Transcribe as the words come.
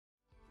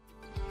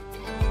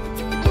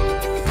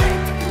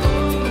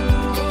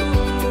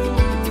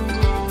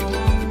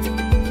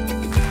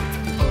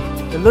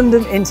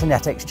London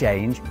Internet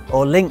Exchange,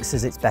 or Links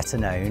as it's better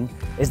known,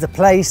 is the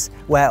place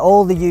where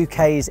all the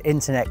UK's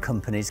internet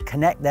companies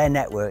connect their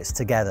networks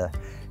together.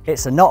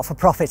 It's a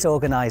not-for-profit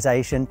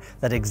organisation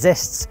that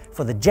exists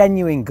for the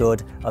genuine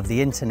good of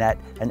the internet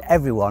and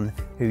everyone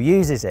who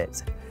uses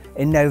it.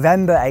 In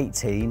November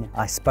 18,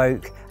 I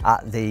spoke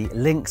at the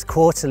Links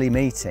quarterly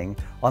meeting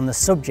on the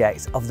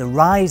subject of the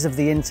rise of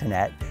the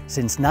internet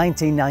since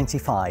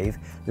 1995,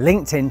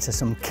 linked into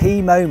some key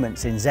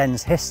moments in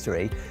Zen's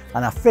history,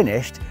 and I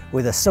finished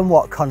with a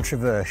somewhat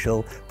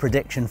controversial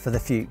prediction for the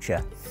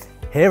future.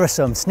 Here are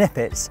some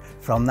snippets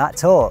from that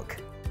talk.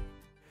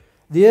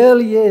 The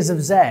early years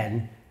of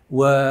Zen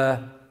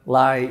were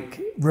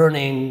like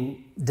running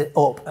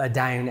up a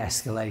down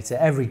escalator.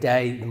 Every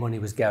day the money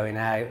was going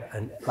out,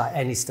 and like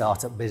any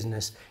startup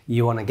business,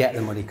 you want to get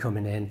the money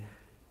coming in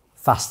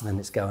faster than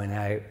it's going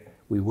out.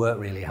 We work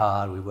really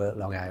hard, we work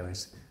long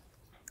hours.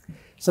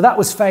 So that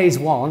was phase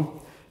one.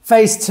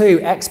 Phase two,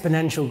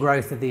 exponential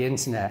growth of the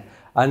internet.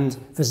 And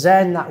for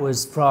Zen, that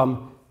was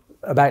from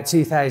about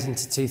 2000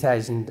 to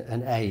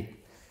 2008,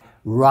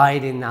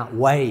 riding that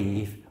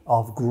wave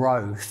of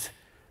growth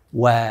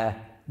where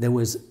there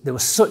was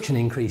such an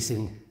increase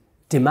in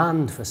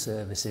demand for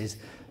services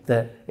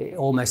that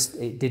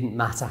it didn't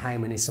matter how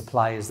many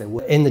suppliers there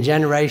were. In the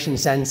generation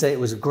centre, it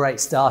was a great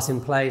starting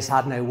place,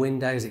 had no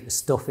windows, it was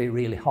stuffy,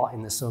 really hot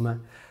in the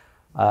summer.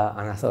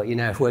 And I thought, you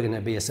know, if we're going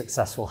to be a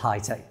successful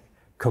high-tech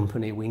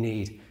company, we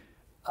need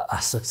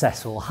a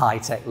successful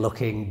high-tech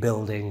looking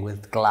building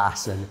with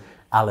glass and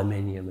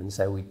aluminium. And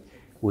so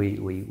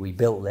we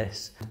built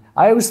this.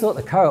 I always thought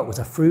the Co-op was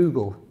a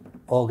frugal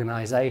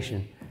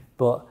organisation,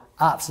 but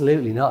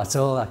absolutely not at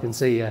all. I can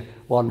see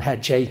one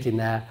head shaking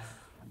there.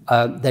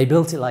 They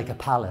built it like a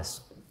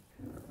palace.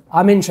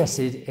 I'm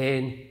interested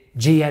in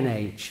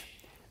GNH,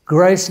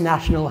 gross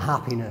national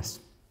happiness.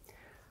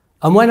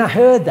 And when I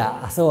heard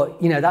that, I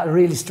thought, you know, that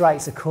really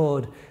strikes a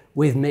chord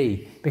with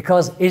me,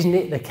 because isn't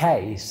it the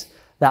case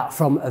that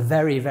from a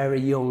very, very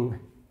young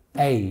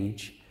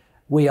age,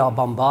 we are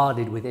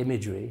bombarded with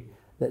imagery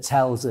that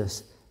tells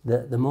us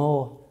that the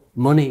more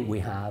money we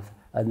have,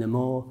 and the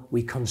more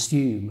we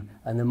consume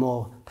and the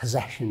more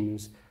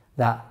possessions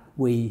that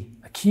we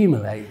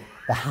accumulate,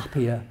 the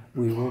happier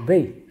we will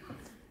be.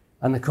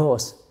 And of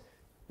course,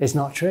 it's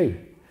not true.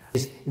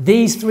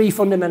 These three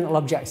fundamental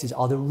objectives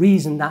are the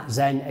reason that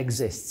Zen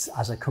exists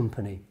as a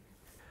company.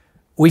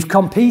 We've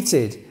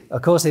competed,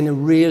 of course, in a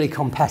really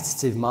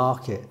competitive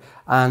market,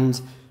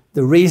 and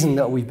the reason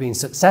that we've been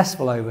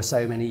successful over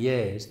so many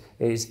years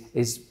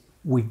is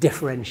we've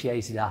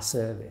differentiated our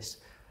service.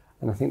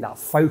 And I think that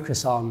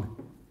focus on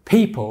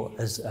people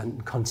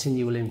and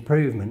continual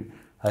improvement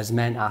has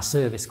meant our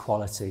service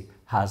quality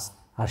has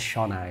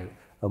shone out,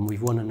 and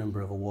we've won a number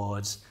of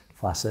awards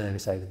for our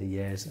service over the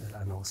years,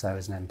 and also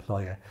as an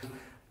employer.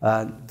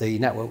 The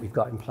network we've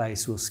got in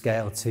place will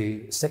scale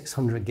to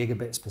 600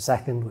 gigabits per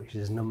second, which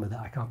is a number that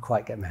I can't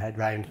quite get my head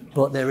around.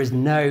 But there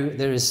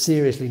is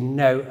seriously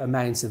no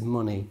amount of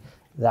money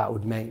that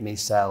would make me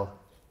sell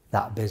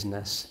that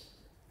business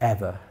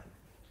ever.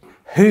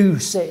 Who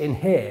sitting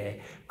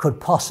here could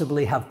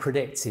possibly have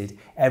predicted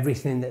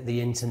everything that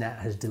the internet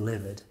has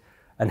delivered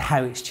and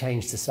how it's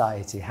changed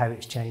society, how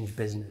it's changed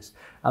business?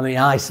 I mean,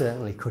 I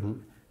certainly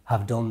couldn't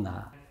have done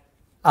that.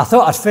 I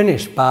thought I'd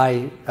finish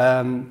by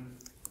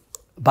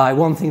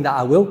one thing that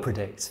I will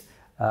predict,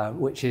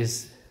 which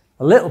is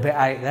a little bit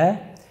out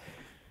there,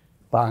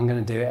 but I'm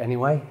going to do it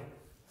anyway.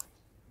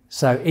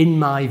 So in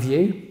my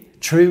view,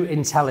 true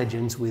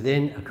intelligence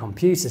within a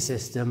computer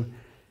system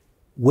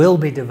will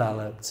be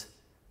developed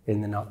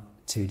in the not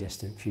too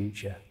distant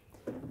future.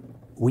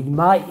 We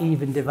might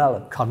even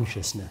develop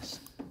consciousness.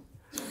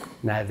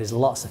 Now, there's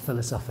lots of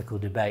philosophical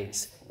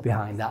debates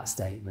behind that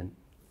statement,